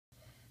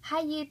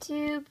Hi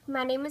YouTube,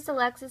 my name is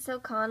Alexis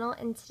O'Connell,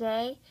 and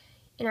today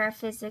in our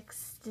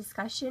physics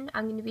discussion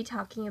I'm going to be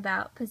talking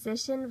about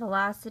position,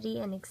 velocity,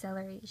 and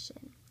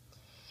acceleration.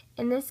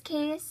 In this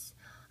case,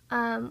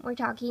 we're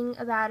talking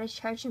about a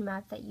treasure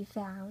map that you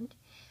found,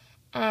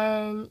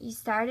 and you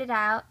started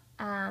out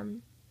at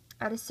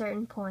a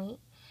certain point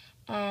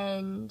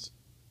and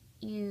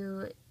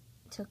you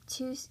took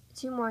two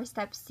more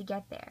steps to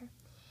get there.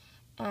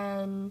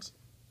 And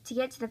to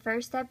get to the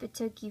first step, it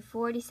took you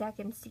 40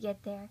 seconds to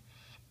get there.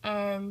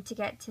 And to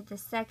get to the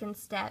second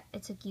step,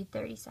 it took you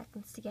 30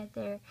 seconds to get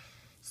there.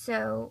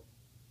 So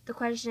the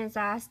question is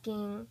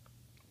asking,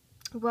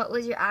 what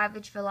was your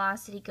average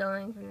velocity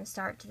going from the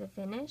start to the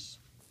finish?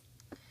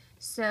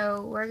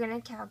 So we're going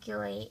to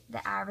calculate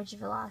the average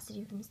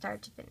velocity from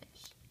start to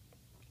finish.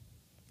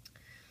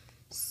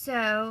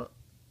 So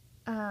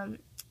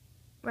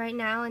right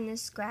now in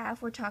this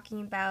graph, we're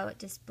talking about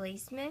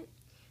displacement,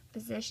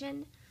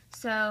 position.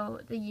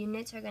 So the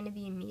units are going to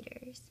be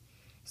meters.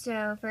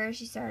 So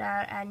first you start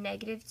out at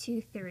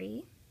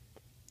 -2,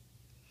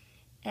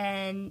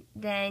 and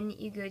then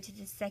you go to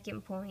the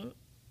second point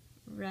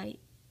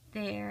right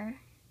there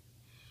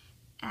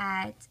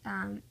at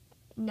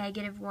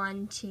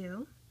 -1,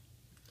 2,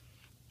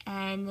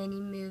 and then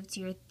you move to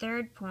your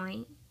third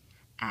point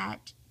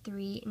at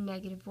 3,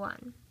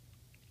 -1.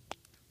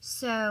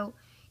 So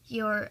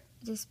your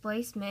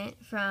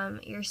displacement from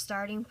your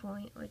starting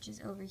point, which is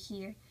over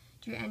here,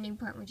 to your ending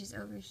point, which is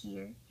over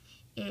here,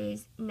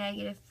 is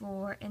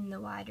 -4 in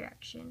the y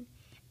direction,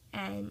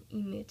 and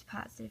you move to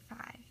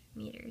 +5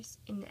 meters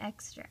in the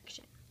x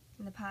direction,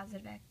 in the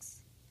positive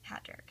x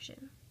hat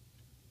direction.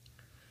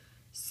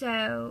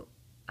 So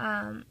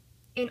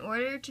in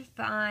order to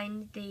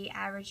find the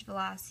average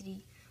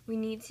velocity, we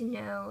need to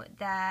know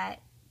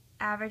that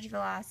average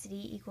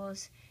velocity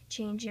equals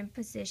change in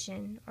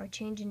position, or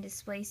change in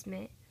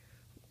displacement,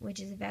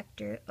 which is a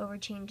vector, over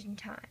change in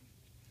time.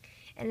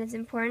 And it's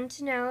important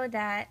to know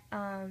that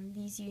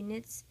these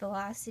units,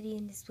 velocity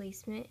and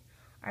displacement,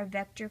 are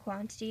vector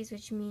quantities,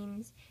 which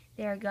means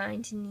they are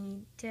going to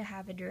need to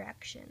have a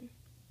direction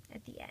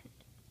at the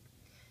end.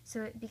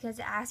 So because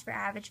it asks for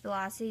average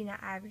velocity,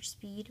 not average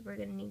speed, we're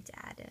going to need to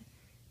add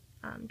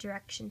a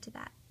direction to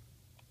that.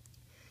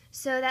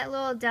 So that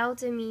little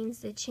delta means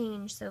the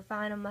change, so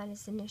final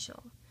minus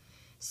initial.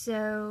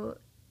 So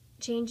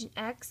change in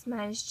x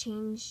minus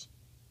change,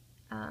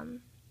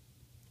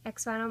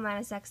 x final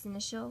minus x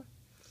initial.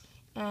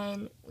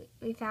 And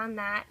we found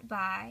that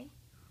by,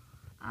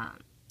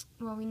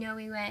 well, we know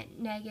we went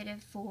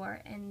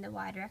 -4 in the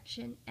y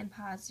direction and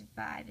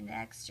 +5 in the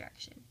x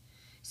direction.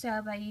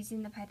 So by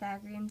using the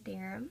Pythagorean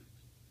theorem,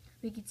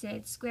 we could say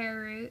the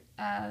square root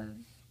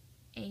of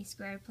a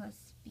squared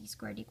plus b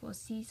squared equals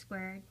c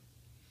squared.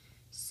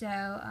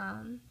 So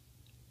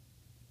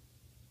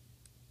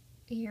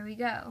here we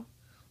go.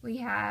 We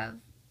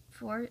have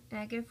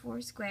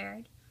 -4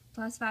 squared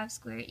plus 5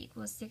 squared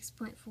equals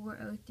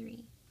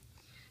 6.403.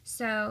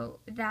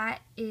 So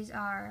that is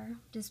our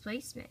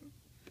displacement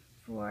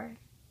for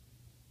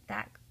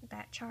that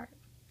chart.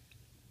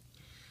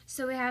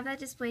 So we have that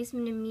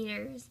displacement in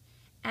meters,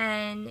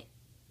 and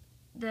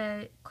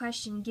the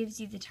question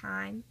gives you the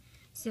time.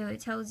 So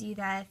it tells you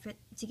that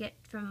to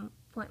get from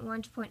point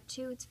 1 to point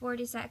 2, it's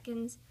 40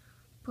 seconds.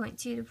 Point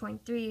 2 to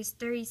point 3 is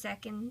 30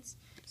 seconds.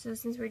 So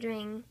since we're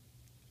doing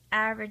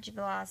average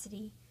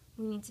velocity,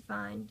 we need to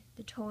find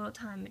the total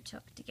time it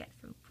took to get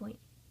from point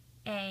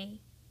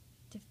A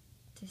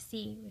to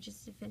C, which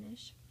is to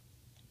finish,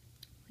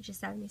 which is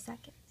 70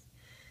 seconds.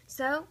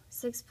 So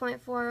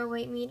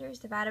 6.408 meters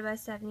divided by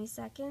 70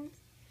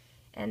 seconds,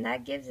 and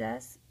that gives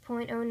us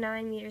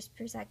 0.09 meters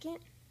per second.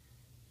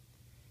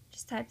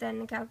 Just type that in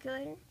the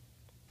calculator.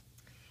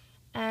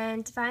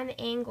 And to find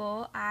the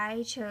angle,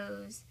 I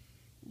chose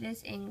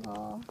this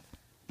angle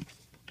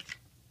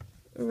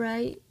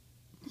right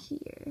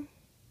here.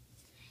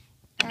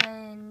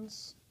 And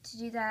to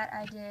do that,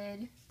 I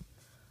did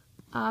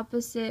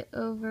opposite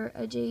over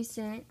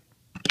adjacent,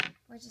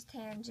 which is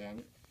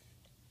tangent.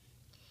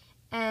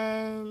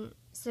 And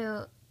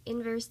so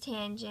inverse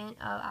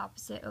tangent of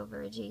opposite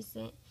over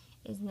adjacent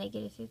is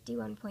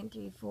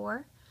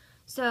 -51.34.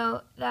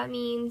 So that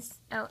means,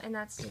 oh, and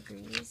that's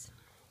degrees.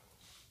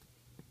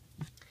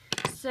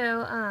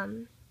 So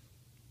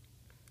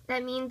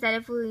that means that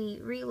if we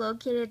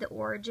relocated the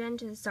origin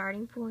to the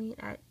starting point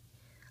at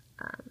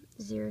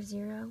 0,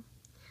 0,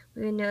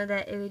 we would know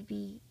that it would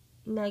be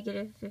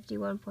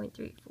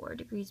 -51.34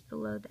 degrees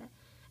below the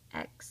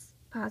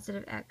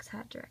positive x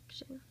hat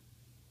direction.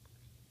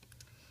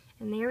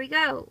 And there we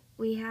go.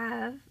 We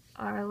have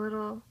our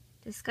little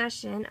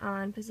discussion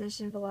on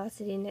position,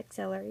 velocity, and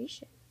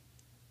acceleration.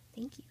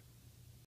 Thank you.